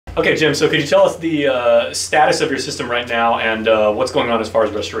Okay, Jim, so could you tell us the status of your system right now and what's going on as far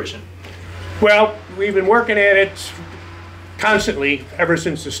as restoration? Well, we've been working at it constantly ever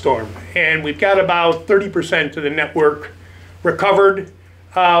since the storm, and we've got about 30% of the network recovered.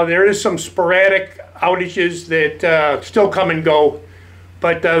 There is some sporadic outages that still come and go,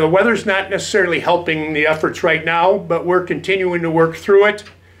 but the weather's not necessarily helping the efforts right now, but we're continuing to work through it.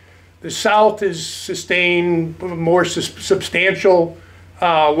 The South has sustained more substantial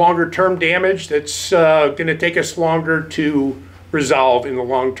longer-term damage that's going to take us longer to resolve in the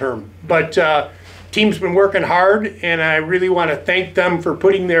long term. But team's been working hard, and I really want to thank them for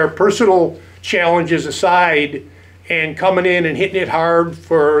putting their personal challenges aside and coming in and hitting it hard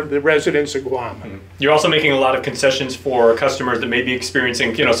for the residents of Guam. You're also making a lot of concessions for customers that may be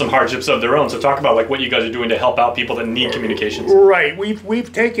experiencing, some hardships of their own. So talk about what you guys are doing to help out people that need communications. Right.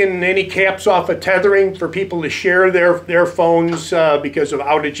 We've taken any caps off of tethering for people to share their phones because of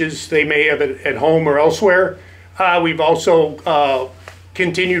outages they may have at home or elsewhere. We've also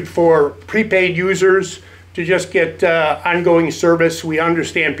continued for prepaid users to just get ongoing service. We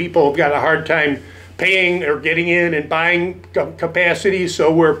understand people have got a hard time paying or getting in and buying capacity,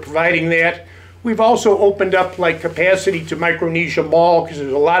 so we're providing that. We've also opened up capacity to Micronesia Mall because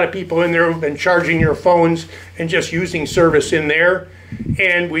there's a lot of people in there who've been charging their phones and just using service in there.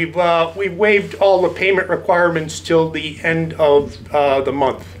 And we've waived all the payment requirements till the end of the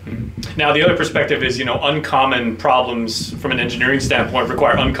month. Now, the other perspective is, uncommon problems from an engineering standpoint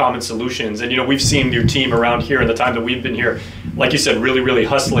require uncommon solutions. And, we've seen your team around here in the time that we've been here, like you said, really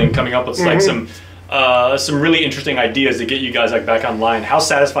hustling, coming up with some really interesting ideas to get you guys back online. How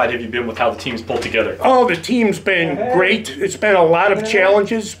satisfied have you been with how the team's pulled together? Oh, the team's been great. It's been a lot of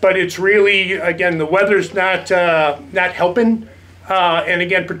challenges, but it's really, again, the weather's not helping. And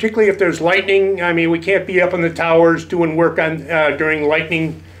again, particularly if there's lightning, I mean, we can't be up in the towers doing work on during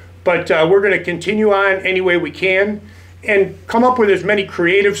lightning, but we're going to continue on any way we can and come up with as many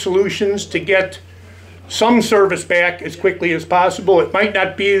creative solutions to get some service back as quickly as possible. It might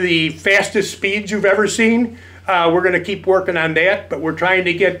not be the fastest speeds you've ever seen. We're going to keep working on that, but we're trying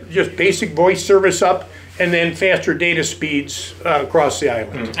to get just basic voice service up and then faster data speeds across the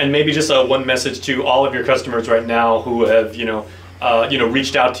island. And maybe just one message to all of your customers right now who have,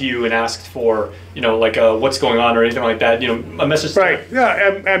 reached out to you and asked for, what's going on or anything like that, a message. Right.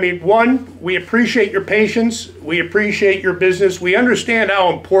 Yeah. I mean, one, we appreciate your patience. We appreciate your business. We understand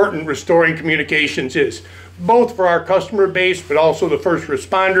how important restoring communications is, both for our customer base, but also the first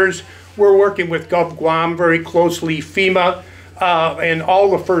responders. We're working with Gov Guam very closely, FEMA, and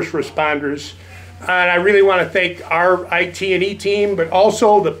all the first responders. And I really want to thank our IT&E team, but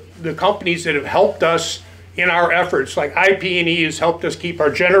also the companies that have helped us in our efforts. Like IP&E has helped us keep our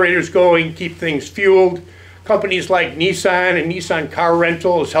generators going, keep things fueled. Companies like Nissan and Nissan Car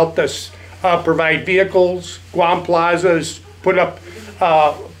Rental has helped us provide vehicles. Guam Plaza has put up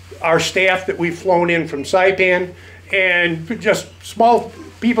our staff that we've flown in from Saipan. And just small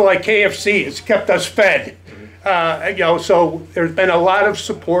people like KFC has kept us fed. So there's been a lot of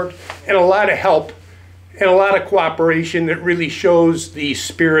support and a lot of help and a lot of cooperation that really shows the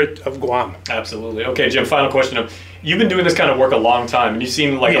spirit of Guam. Absolutely. Okay, Jim, final question. You've been doing this kind of work a long time, and you've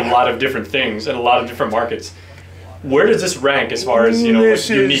seen a lot of different things in a lot of different markets. Where does this rank as far as,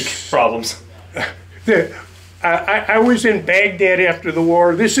 unique problems? I was in Baghdad after the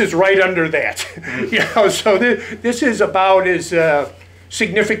war. This is right under that. So this is about as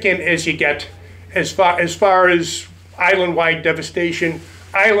significant as you get as far as island-wide devastation.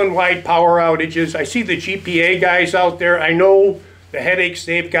 Island-wide power outages. I see the GPA guys out there. I know the headaches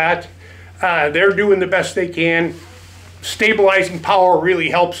they've got. They're doing the best they can. Stabilizing power really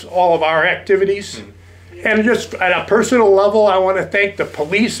helps all of our activities. And just at a personal level, I want to thank the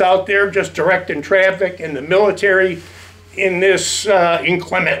police out there just directing traffic and the military in this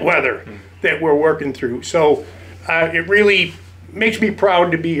inclement weather that we're working through. So it really makes me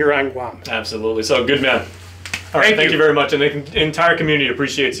proud to be here on Guam. Absolutely. So good man. All right, thank you very much, and the entire community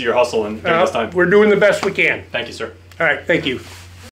appreciates your hustle and during this time. We're doing the best we can. Thank you, sir. All right, thank you.